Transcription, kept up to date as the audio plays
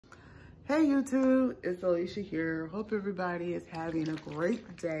Hey YouTube, it's Alicia here. Hope everybody is having a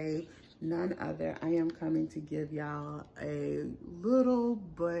great day. None other. I am coming to give y'all a little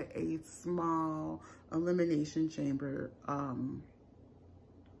but a small elimination chamber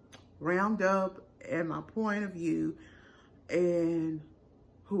roundup and my point of view and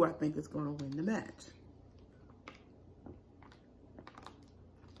who I think is going to win the match.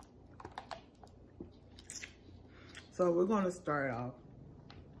 So we're going to start off.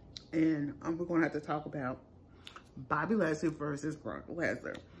 And we're going to have to talk about Bobby Lashley versus Brock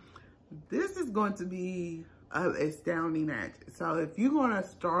Lesnar. This is going to be an astounding match. So if you're going to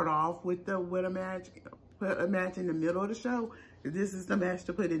start off with a match, put a match in the middle of the show, this is the match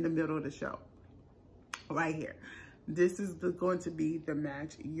to put in the middle of the show. Right here. This is going to be the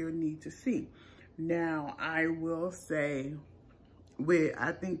match you need to see. Now, I will say,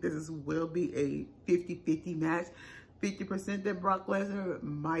 I think this will be a 50-50 match. 50% that Brock Lesnar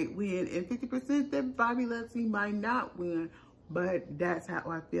might win and 50% that Bobby Lashley might not win, but that's how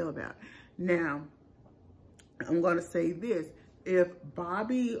I feel about it. Now, I'm going to say this. If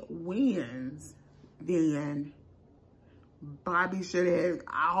Bobby wins, then Bobby should have,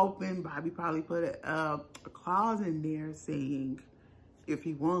 Bobby probably put a clause in there saying if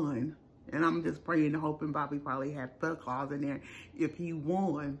he won, and I'm just praying and hoping Bobby probably had put a clause in there, if he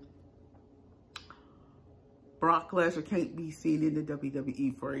won, Brock Lesnar can't be seen in the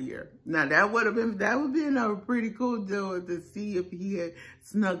WWE for a year. Now that would have been a pretty cool deal to see if he had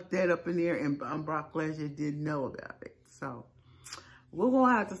snuck that up in there and Brock Lesnar didn't know about it. So we're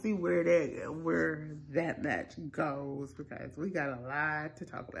gonna have to see where that match goes because we got a lot to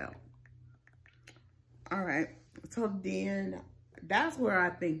talk about. All right, so then that's where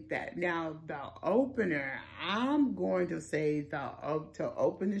I think that now the opener, I'm going to say to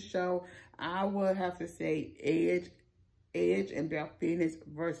open the show, I would have to say Edge and Beth Phoenix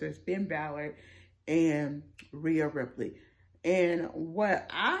versus Finn Balor and Rhea Ripley. And what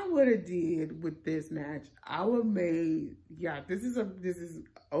I would have did with this match, I would made, this is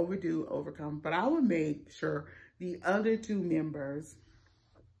overdue, overcome, but I would make sure the other two members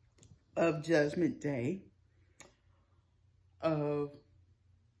of Judgment Day of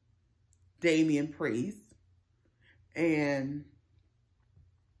Damian Priest and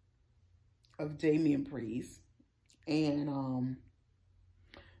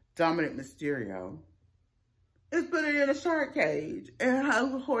Dominic Mysterio is put it in a shark cage and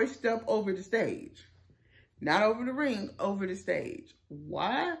hoist up over the stage. Not over the ring, over the stage.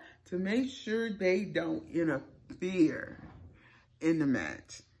 Why? To make sure they don't interfere in the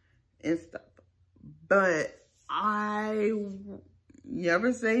match and stuff. But I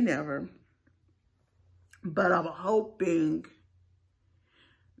never say never, but I'm hoping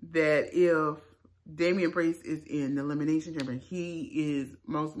that if Damian Priest is in the Elimination Chamber, he is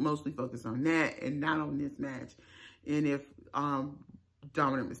mostly focused on that and not on this match. And if Dominic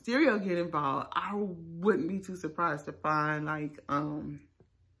Mysterio get involved, I wouldn't be too surprised to find like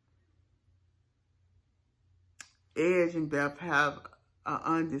Edge and Beth have an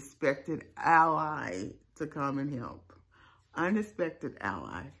unexpected ally to come and help. Unexpected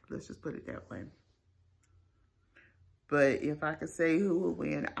ally. Let's just put it that way. But if I could say who will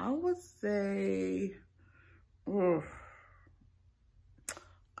win, I would say,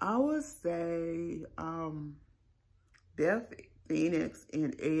 Beth Phoenix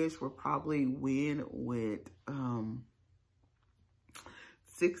and Edge will probably win with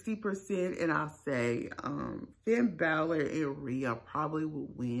 60%, and I'll say Finn Balor and Rhea probably will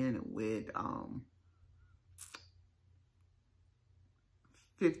win with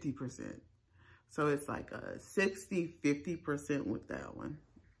 50%. So it's like a 60-50% with that one.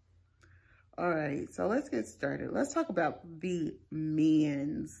 All right, so let's get started. Let's talk about the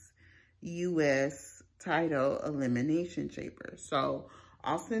men's U.S. title elimination chamber. So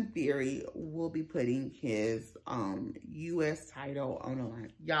Austin Theory will be putting his U.S. title on the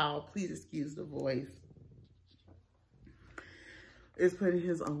line. Y'all, please excuse the voice. Is putting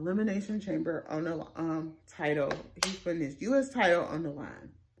his elimination chamber on the title. He's putting his U.S. title on the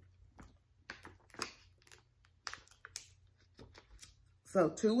line. So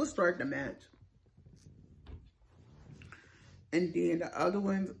 2 will start the match. And then the other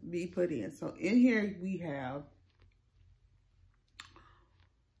ones be put in. So in here we have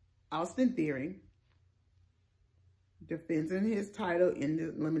Austin Theory defending his title in the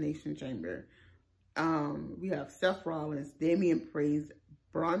Elimination Chamber. We have Seth Rollins, Damian Priest,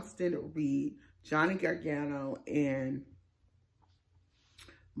 Bronson Reed, Johnny Gargano, and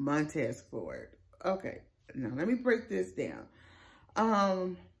Montez Ford. Okay, now let me break this down.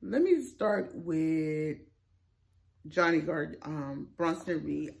 Let me start with Bronson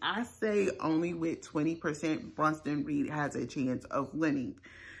Reed. I say only with 20% Bronson Reed has a chance of winning.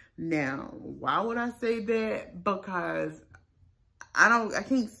 Now, why would I say that? Because I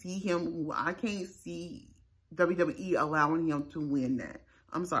can't see WWE allowing him to win that.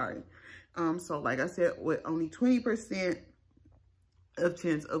 I'm sorry. So like I said, with only 20% of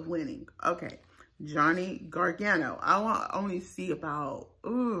chance of winning. Okay. Johnny Gargano. I only see about, I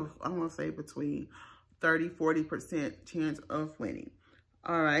want to say between 30-40% chance of winning.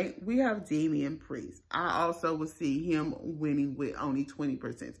 All right, we have Damian Priest. I also would see him winning with only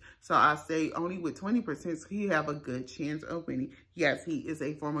 20%. So I say only with 20%, he have a good chance of winning. Yes, he is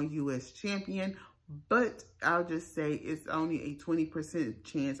a former U.S. champion, but I'll just say it's only a 20%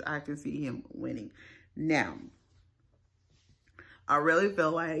 chance I can see him winning. Now, I really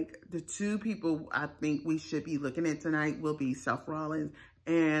feel like the two people I think we should be looking at tonight will be Seth Rollins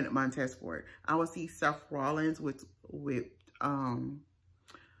and Montez Ford. I will see Seth Rollins with 50%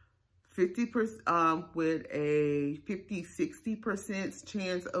 with a 50-60%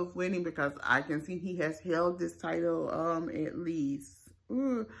 chance of winning, because I can see he has held this title at least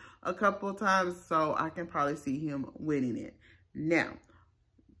a couple of times, so I can probably see him winning it. Now,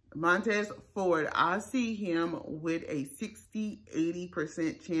 Montez Ford, I see him with a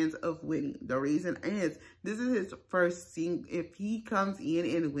 60-80% chance of winning. The reason is this is his first single. If he comes in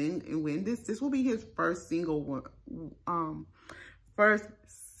and win this will be his first single first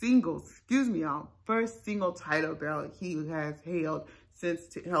single title belt he has held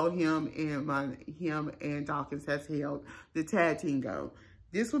since him and Dawkins has held the tag team go.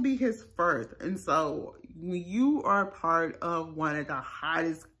 This will be his first. And so when you are part of one of the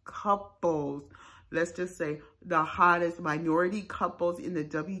hottest couples, let's just say the hottest minority couples in the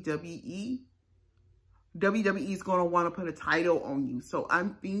WWE is going to want to put a title on you. So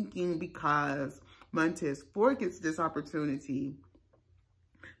I'm thinking because Montez Ford gets this opportunity,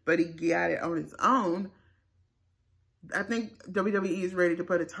 but he got it on his own, I think WWE is ready to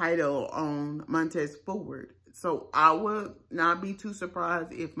put a title on Montez Ford. So I would not be too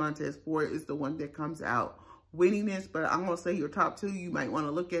surprised if Montez Ford is the one that comes out winning this. But I'm going to say your top two you might want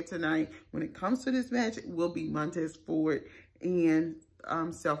to look at tonight when it comes to this match, it will be Montez Ford and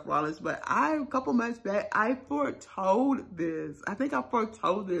Seth Rollins. But a couple months back, I foretold this. I think I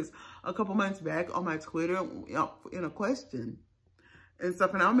foretold this a couple months back on my Twitter in a question and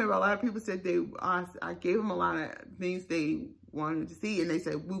stuff. And I remember a lot of people said I gave them a lot of things they wanted to see, and they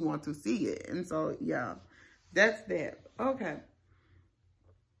said, we want to see it. And so, yeah, that's that. Okay.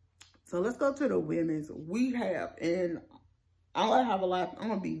 So let's go to the women's. We have, and I'm going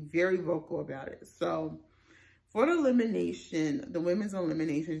to be very vocal about it. So for the elimination, the women's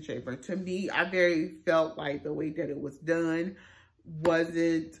elimination chamber, to me, I very felt like the way that it was done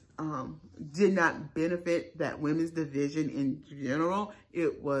did not benefit that women's division in general.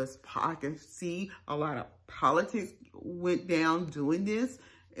 It was, I can see a lot of politics went down doing this,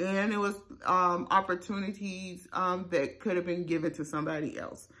 and it was opportunities that could have been given to somebody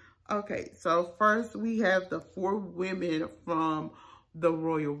else. Okay, so first we have the 4 women from the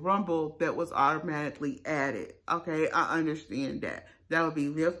Royal Rumble that was automatically added. Okay, I understand that. That would be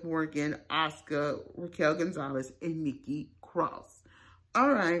Liv Morgan, Asuka, Raquel Gonzalez, and Nikki Cross.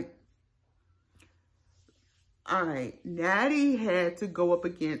 All right. Natty had to go up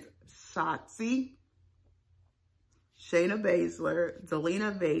against Shotzi, Shayna Baszler,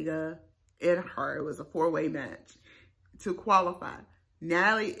 Zelina Vega, and her. It was a 4-way match to qualify.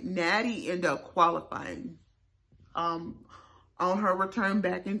 Natty ended up qualifying on her return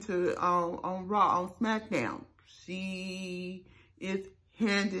back into on Raw, on SmackDown. She is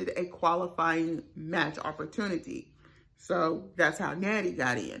handed a qualifying match opportunity. So that's how Natty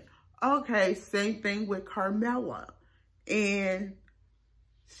got in. Okay, same thing with Carmella. And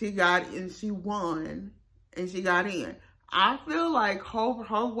she got in, she won, and she got in. I feel like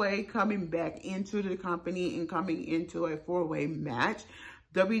her way coming back into the company and coming into a 4-way match,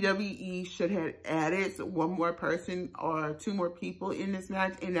 WWE should have added one more person or 2 more people in this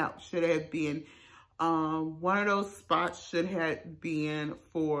match, and that should have been, one of those spots should have been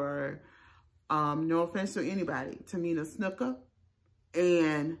for, no offense to anybody, Tamina Snuka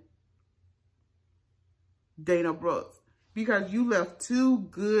and Dana Brooks, because you left 2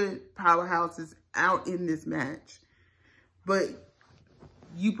 good powerhouses out in this match. But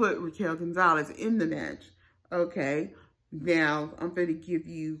you put Raquel Gonzalez in the match. Okay. Now, I'm going to give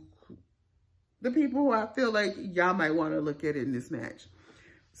you the people who I feel like y'all might want to look at in this match.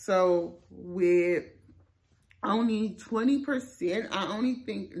 So, with only 20%, I only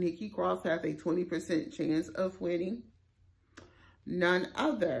think Nikki Cross has a 20% chance of winning. None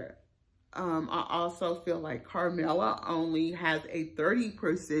other I also feel like Carmella only has a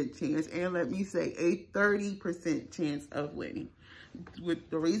 30% chance, and let me say a 30% chance of winning. With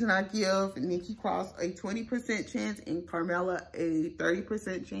the reason I give Nikki Cross a 20% chance and Carmella a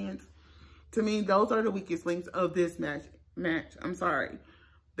 30% chance, to me, those are the weakest links of this match. I'm sorry.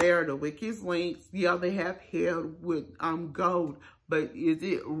 They are the weakest links. Yeah, they have held with gold, but is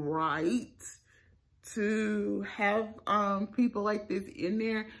it right to have people like this in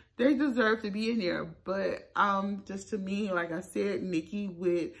there? They deserve to be in there, but just to me, like I said, Nikki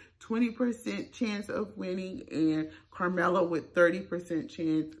with 20% chance of winning and Carmella with 30%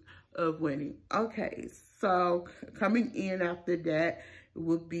 chance of winning. Okay, so coming in after that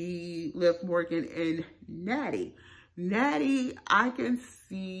would be Liv Morgan and Natty. Natty, I can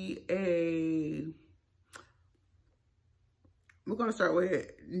see we're gonna start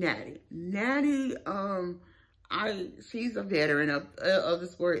with Natty. Natty, she's a veteran of the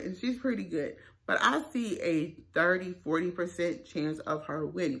sport and she's pretty good, but I see a 30-40% chance of her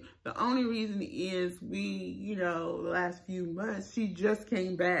winning. The only reason is the last few months she just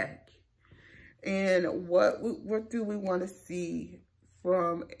came back, and what do we want to see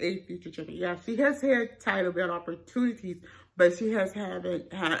from a future champion? Yeah, she has had title belt opportunities, but she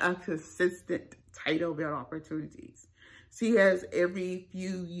haven't had a consistent title belt opportunities. She has every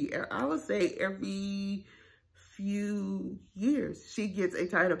few years, I would say every few years, she gets a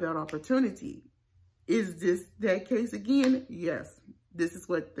title belt opportunity. Is this that case again? Yes, this is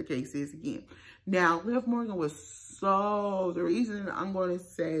what the case is again. Now, Liv Morgan the reason I'm going to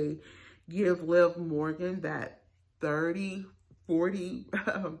say give Liv Morgan that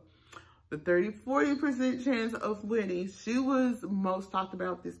 30-40% chance of winning. She was most talked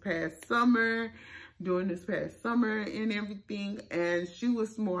about this past summer, during this past summer and everything, and she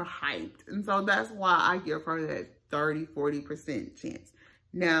was more hyped. And so that's why I give her that 30-40% chance.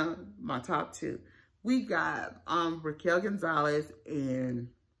 Now, my top two. We got Raquel Gonzalez and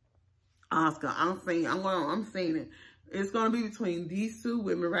Asuka. I'm saying it. It's gonna be between these two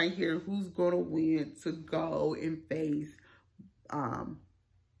women right here who's gonna win to go and face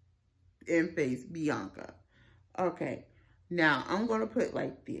Bianca. Okay. Now I'm gonna put it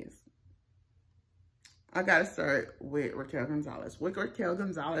like this. I gotta start with Raquel Gonzalez. With Raquel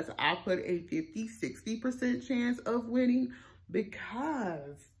Gonzalez, I put a 50-60% chance of winning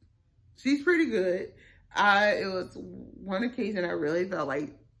because she's pretty good. It was one occasion I really felt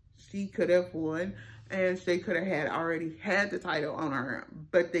like she could have won and she could have already had the title on her,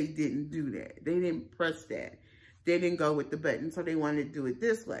 but they didn't do that. They didn't press that. They didn't go with the button, so they wanted to do it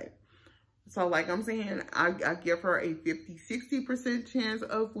this way. So like I'm saying, I give her a 50-60% chance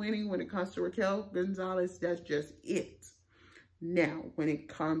of winning when it comes to Raquel Gonzalez. That's just it. Now, when it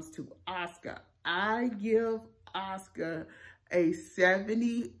comes to Asuka, I give Asuka a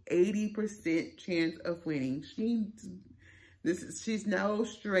 70-80% chance of winning. She's no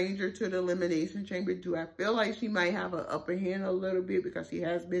stranger to the Elimination Chamber. Do I feel like she might have an upper hand a little bit because she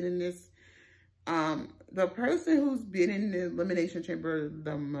has been in this? The person who's been in the Elimination Chamber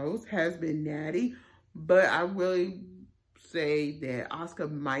the most has been Natty, but I really say that Asuka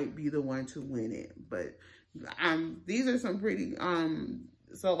might be the one to win it. But these are some pretty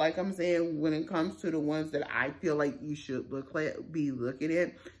so like I'm saying, when it comes to the ones that I feel like you should be looking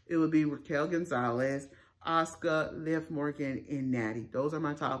at, it would be Raquel Gonzalez, Asuka, Liv Morgan, and Natty. Those are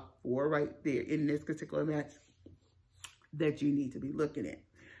my top four right there in this particular match that you need to be looking at.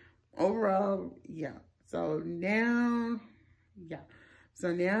 Overall, yeah. So now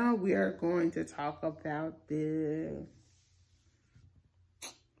we are going to talk about the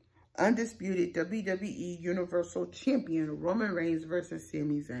undisputed WWE Universal Champion Roman Reigns versus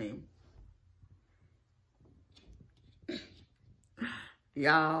Sami Zayn.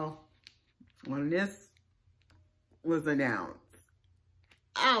 Y'all, when this was announced,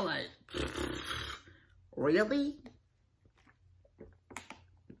 I was like, really?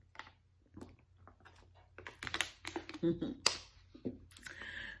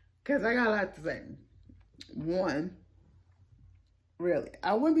 Because I got a lot to say. One, really,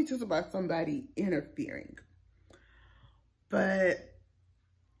 I wouldn't be too about somebody interfering. But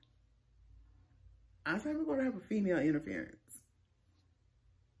I said we're going to have a female interference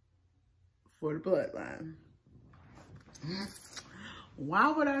for the bloodline.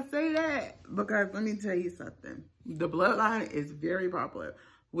 Why would I say that? Because let me tell you something. The bloodline is very popular.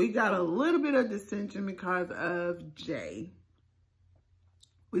 We got a little bit of dissension because of Jay.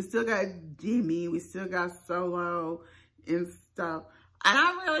 We still got Jimmy. We still got Solo and stuff. And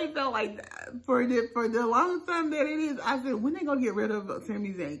I really felt like for the long time that it is, I said, when they gonna get rid of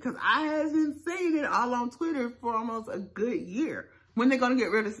Sami Zayn? Because I haven't seen it all on Twitter for almost a good year. when they're going to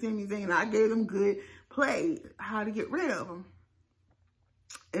get rid of Sami Zayn. I gave them good play, how to get rid of them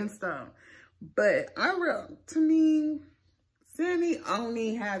and stuff. But to me, Sami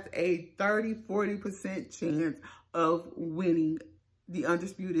only has a 30-40% chance of winning the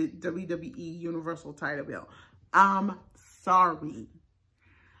undisputed WWE Universal title belt. I'm sorry.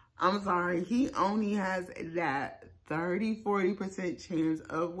 He only has that 30-40% chance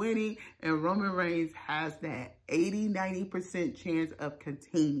of winning, and Roman Reigns has that 80-90% chance of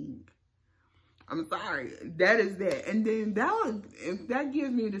containing. I'm sorry. That is that. And then that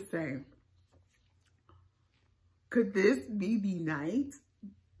gives me to say, could this be the night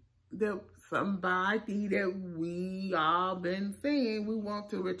that somebody that we all been saying we want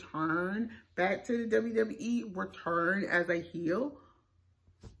to return back to the WWE, return as a heel,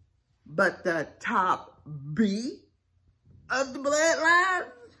 but the top B of the bloodline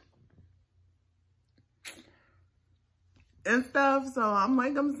and stuff? So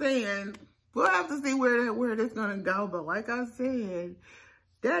I'm saying, we'll have to see where this gonna go. But like I said,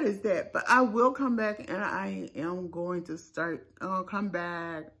 that is that. But I will come back, and I am going to come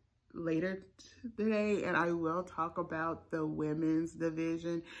back later today, and I will talk about the women's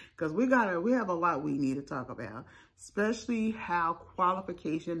division, because we have a lot we need to talk about, especially how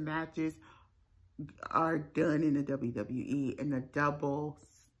qualification matches are done in the WWE and the double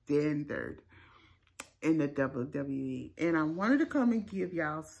standard in the WWE. And I wanted to come and give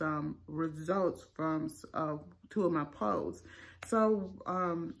y'all some results from two of my polls. So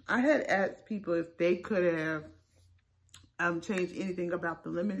I had asked people if they could have changed anything about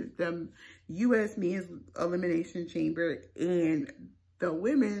the U.S. Men's Elimination Chamber and the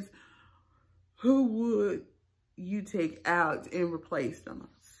women's. Who would you take out and replace them?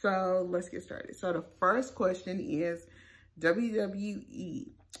 So let's get started. So the first question is, WWE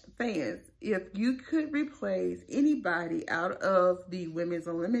fans, if you could replace anybody out of the Women's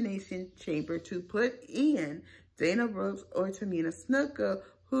Elimination Chamber to put in Dana Brooks or Tamina Snuka,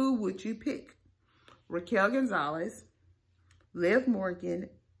 who would you pick? Raquel Gonzalez, Liv Morgan,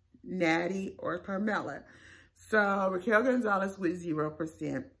 Natty, or Carmella? So Raquel Gonzalez with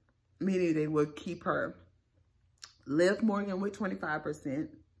 0%, meaning they would keep her. Liv Morgan with 25%.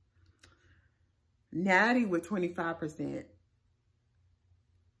 Natty with 25%.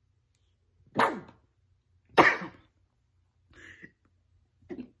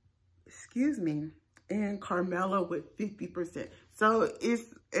 Excuse me. And Carmella with 50%. So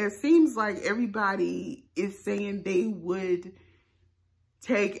it seems like everybody is saying they would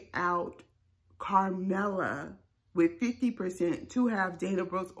take out Carmella with 50% to have Dana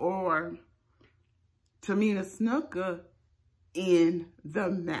Brooks or Tamina Snuka in the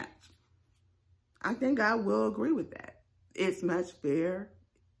match. I think I will agree with that. It's much fair.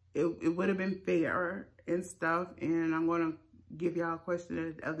 It would have been fair and stuff. And I'm going to give y'all a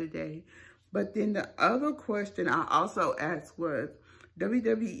question the other day. But then the other question I also asked was,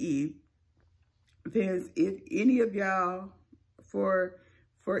 WWE, if any of y'all, for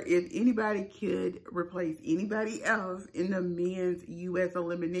if anybody could replace anybody else in the men's U.S.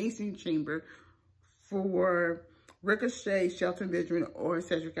 Elimination Chamber for Ricochet, Shelton Benjamin, or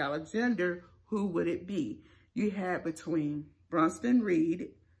Cedric Alexander, who would it be? You had between Bronson Reed,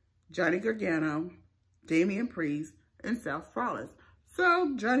 Johnny Gargano, Damian Priest, and Seth Rollins.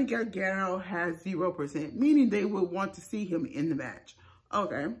 So Johnny Gargano has 0%, meaning they would want to see him in the match.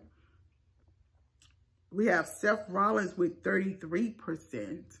 Okay. We have Seth Rollins with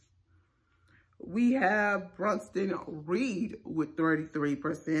 33%. We have Bronson Reed with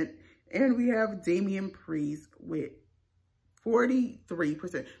 33%. And we have Damian Priest with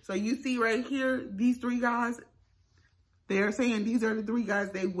 43%. So you see right here, these three guys, they're saying these are the three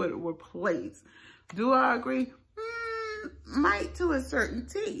guys they would replace. Do I agree? Might to a certain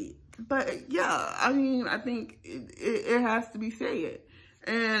T. But yeah, I mean, I think it has to be said.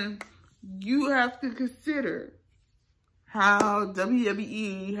 And you have to consider how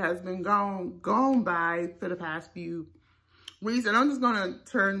WWE has been gone by for the past few weeks. And I'm just going to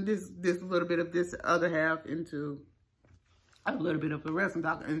turn this little bit of this other half into a little bit of the wrestling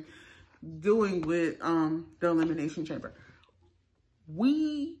talk and doing with the Elimination Chamber.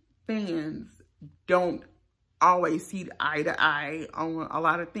 We fans don't always see eye to eye on a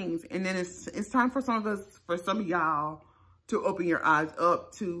lot of things. And then it's time for some of y'all to open your eyes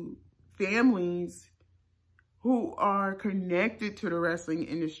up to families who are connected to the wrestling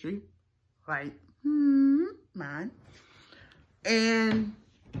industry, like mine. And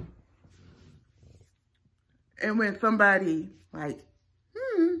when somebody like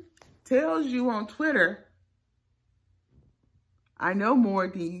tells you on Twitter, I know more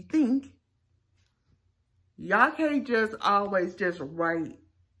than you think, Y'all can't just always just write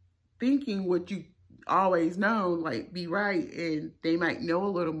thinking what you always know, like be right, and they might know a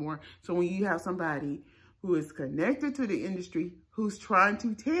little more. So when you have somebody who is connected to the industry, who's trying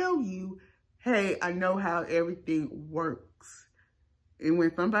to tell you, hey, I know how everything works. And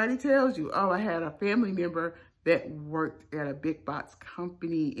when somebody tells you, oh, I had a family member that worked at a big box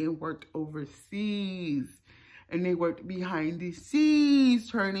company and worked overseas, and they worked behind the scenes,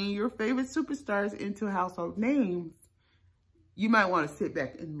 turning your favorite superstars into household names, you might want to sit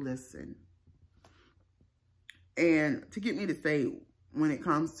back and listen. And to get me to say, when it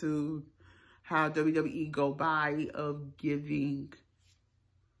comes to how WWE go by of giving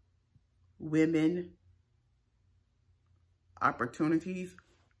women opportunities,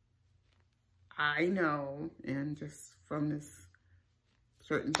 I know, and just from this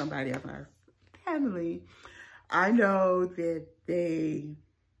certain somebody of our family, I know that they,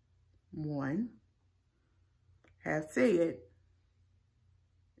 one, have said,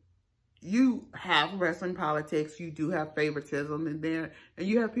 you have wrestling politics, you do have favoritism in there, and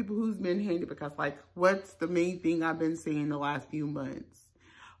you have people who's been handed, because like, what's the main thing I've been seeing the last few months?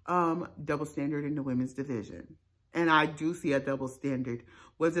 Double standard in the women's division. And I do see a double standard.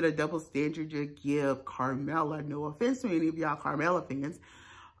 Was it a double standard to give Carmella, no offense to any of y'all Carmella fans,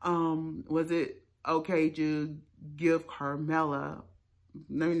 was it okay to give Carmella,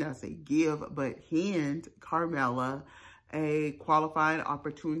 let me not say give, but hand Carmella a qualifying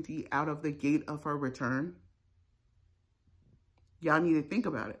opportunity out of the gate of her return? Y'all need to think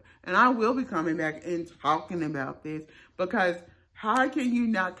about it. And I will be coming back and talking about this, because how can you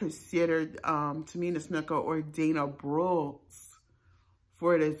not consider Tamina Snuka or Dana Brooks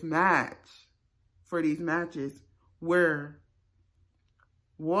for this match, for these matches, where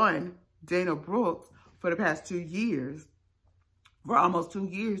one, Dana Brooks for the past 2 years, for almost 2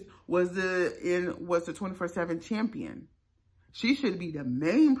 years, was the 24/7 champion. She should be the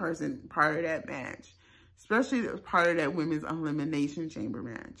main person part of that match, especially part of that women's elimination chamber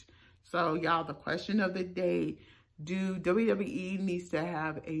match. So y'all, the question of the day, do WWE needs to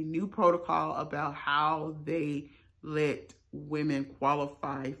have a new protocol about how they let women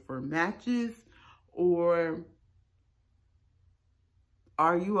qualify for matches? Or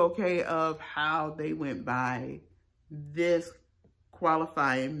are you okay of how they went by this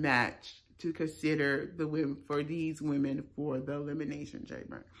qualifying match to consider the women, for these women, for the elimination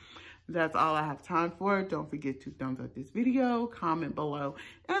chamber? That's all I have time for. Don't forget to thumbs up this video, comment below,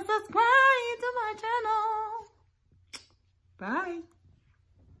 and subscribe to my channel. Bye.